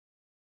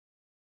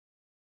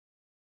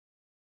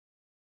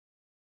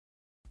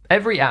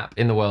Every app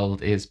in the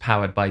world is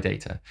powered by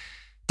data.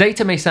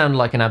 Data may sound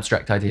like an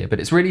abstract idea, but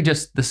it's really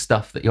just the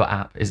stuff that your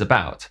app is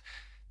about.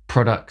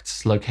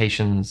 Products,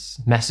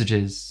 locations,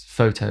 messages,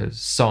 photos,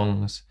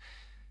 songs.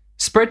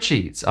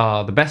 Spreadsheets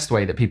are the best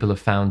way that people have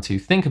found to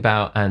think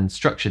about and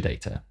structure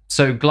data.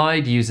 So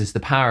Glide uses the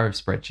power of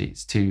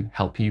spreadsheets to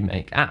help you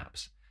make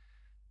apps.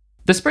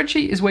 The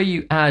spreadsheet is where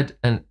you add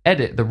and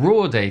edit the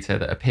raw data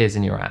that appears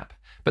in your app,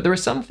 but there are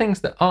some things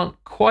that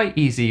aren't quite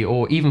easy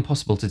or even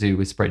possible to do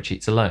with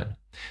spreadsheets alone.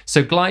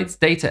 So Glide's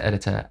data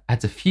editor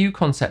adds a few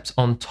concepts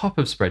on top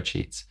of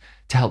spreadsheets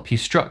to help you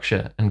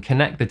structure and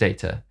connect the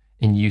data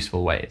in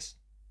useful ways.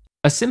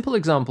 A simple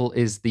example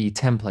is the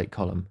template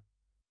column.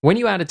 When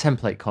you add a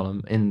template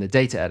column in the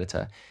data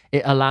editor,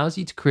 it allows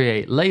you to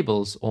create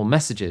labels or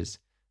messages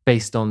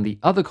based on the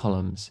other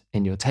columns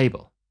in your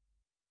table.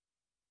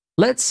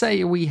 Let's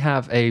say we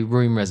have a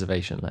room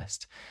reservation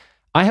list.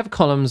 I have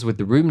columns with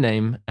the room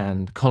name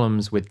and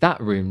columns with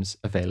that room's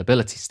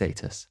availability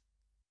status.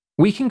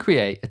 We can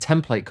create a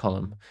template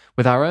column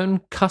with our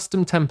own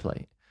custom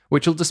template,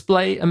 which will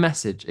display a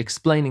message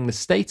explaining the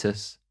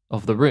status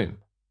of the room.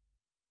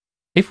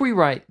 If we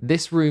write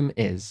 "this room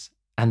is"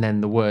 and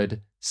then the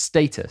word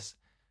 "status,"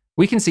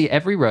 we can see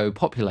every row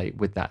populate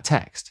with that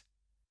text.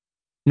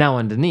 Now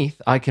underneath,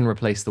 I can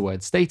replace the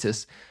word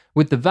 "status"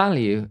 with the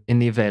value in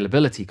the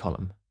availability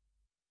column.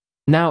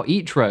 Now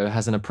each row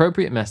has an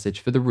appropriate message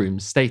for the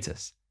room's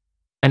status,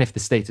 and if the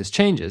status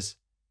changes,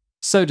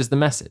 so does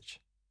the message.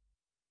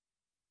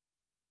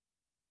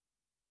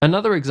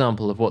 Another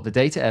example of what the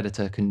data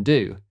editor can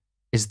do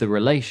is the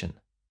relation.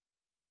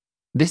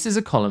 This is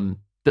a column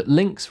that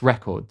links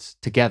records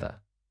together.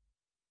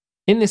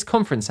 In this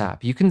conference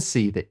app, you can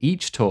see that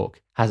each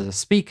talk has a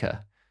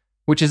speaker,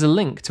 which is a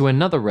link to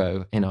another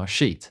row in our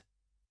sheet.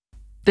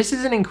 This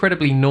is an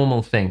incredibly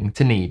normal thing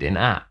to need in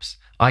apps,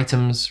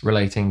 items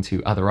relating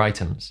to other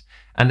items,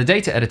 and the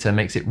data editor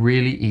makes it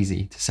really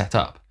easy to set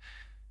up.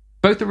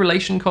 Both the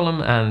relation column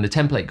and the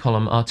template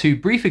column are two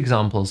brief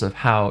examples of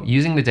how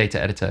using the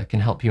data editor can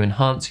help you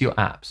enhance your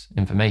app's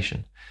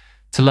information.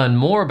 To learn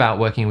more about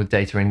working with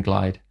data in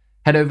Glide,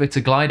 head over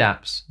to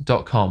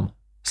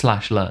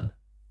glideapps.com/learn.